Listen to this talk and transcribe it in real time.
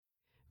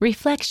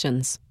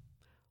Reflections,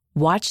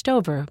 Watched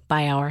Over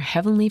by Our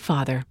Heavenly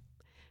Father,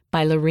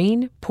 by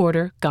Lorene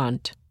Porter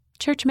Gaunt,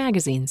 Church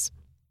Magazines.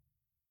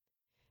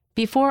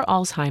 Before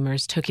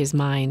Alzheimer's took his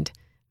mind,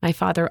 my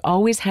father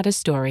always had a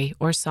story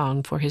or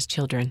song for his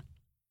children.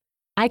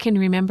 I can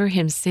remember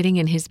him sitting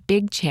in his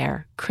big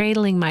chair,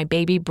 cradling my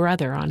baby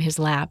brother on his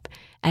lap,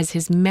 as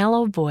his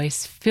mellow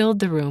voice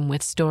filled the room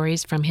with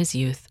stories from his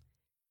youth.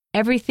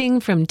 Everything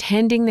from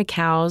tending the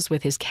cows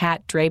with his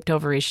cat draped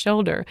over his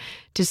shoulder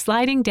to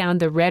sliding down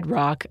the red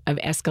rock of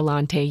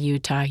Escalante,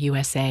 Utah,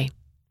 USA.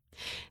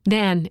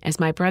 Then, as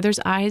my brother's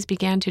eyes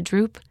began to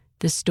droop,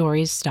 the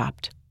stories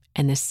stopped,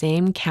 and the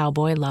same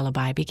cowboy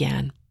lullaby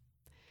began.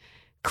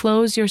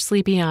 Close your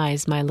sleepy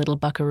eyes, my little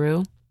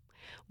buckaroo,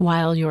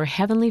 while your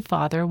heavenly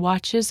Father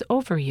watches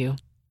over you.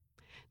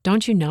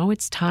 Don't you know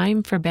it's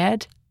time for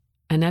bed?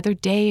 Another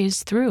day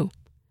is through.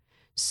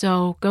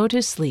 So go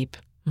to sleep,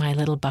 my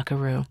little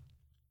buckaroo.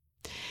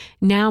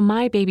 Now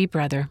my baby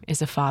brother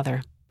is a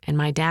father, and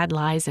my dad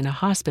lies in a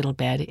hospital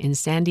bed in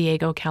San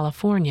Diego,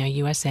 California,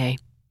 USA.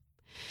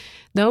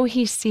 Though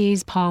he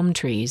sees palm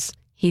trees,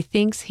 he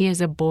thinks he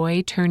is a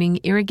boy turning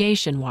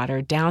irrigation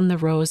water down the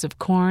rows of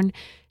corn,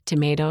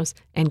 tomatoes,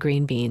 and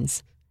green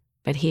beans.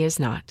 But he is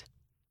not.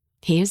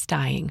 He is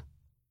dying.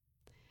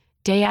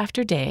 Day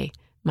after day,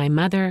 my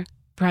mother,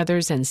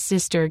 brothers, and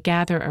sister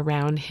gather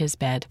around his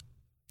bed.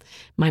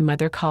 My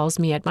mother calls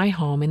me at my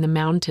home in the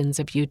mountains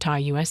of Utah,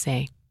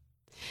 USA.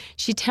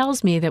 She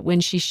tells me that when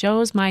she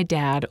shows my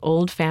dad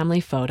old family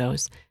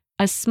photos,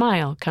 a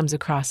smile comes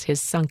across his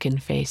sunken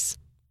face.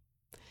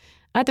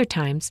 Other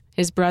times,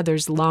 his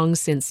brothers, long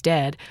since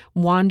dead,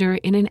 wander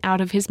in and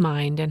out of his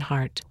mind and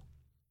heart.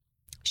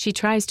 She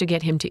tries to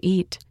get him to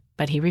eat,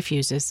 but he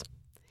refuses.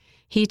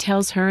 He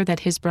tells her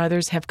that his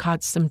brothers have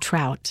caught some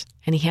trout,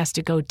 and he has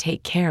to go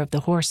take care of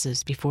the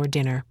horses before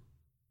dinner.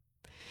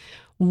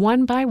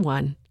 One by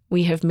one,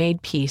 we have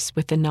made peace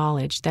with the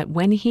knowledge that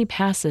when he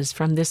passes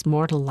from this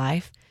mortal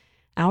life,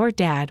 our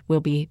dad will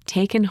be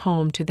taken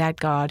home to that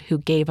God who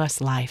gave us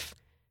life,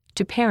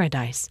 to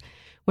paradise,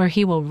 where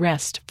he will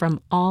rest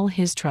from all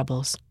his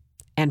troubles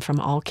and from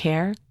all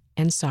care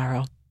and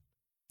sorrow.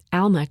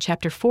 Alma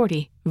chapter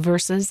 40,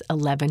 verses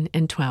 11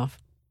 and 12.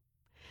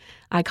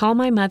 I call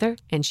my mother,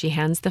 and she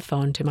hands the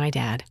phone to my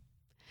dad.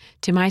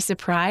 To my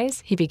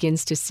surprise, he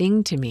begins to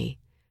sing to me,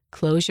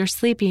 "Close your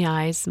sleepy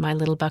eyes, my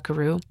little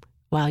buckaroo,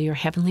 while your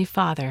heavenly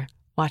Father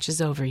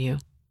watches over you."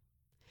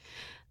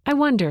 I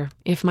wonder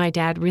if my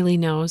dad really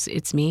knows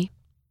it's me.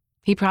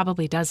 He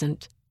probably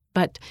doesn't,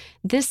 but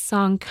this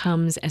song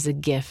comes as a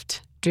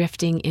gift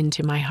drifting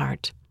into my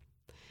heart.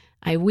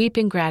 I weep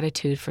in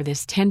gratitude for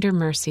this tender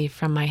mercy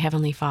from my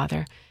Heavenly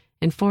Father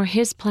and for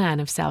His plan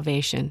of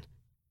salvation.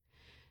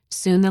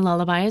 Soon the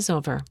lullaby is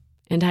over,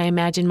 and I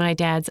imagine my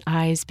dad's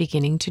eyes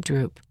beginning to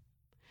droop.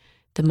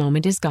 The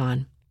moment is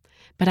gone,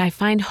 but I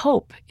find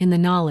hope in the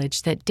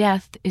knowledge that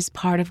death is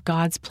part of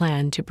God's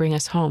plan to bring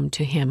us home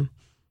to Him.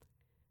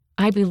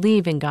 I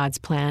believe in God's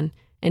plan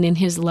and in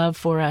His love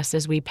for us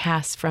as we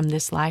pass from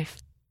this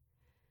life.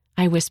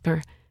 I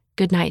whisper,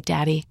 "Good night,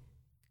 Daddy.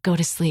 Go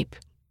to sleep.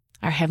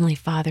 Our Heavenly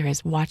Father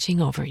is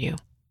watching over you."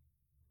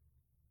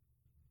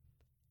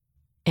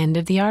 End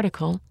of the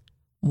article.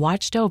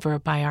 Watched Over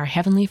by Our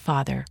Heavenly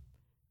Father.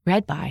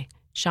 Read by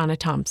Shauna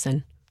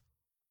Thompson.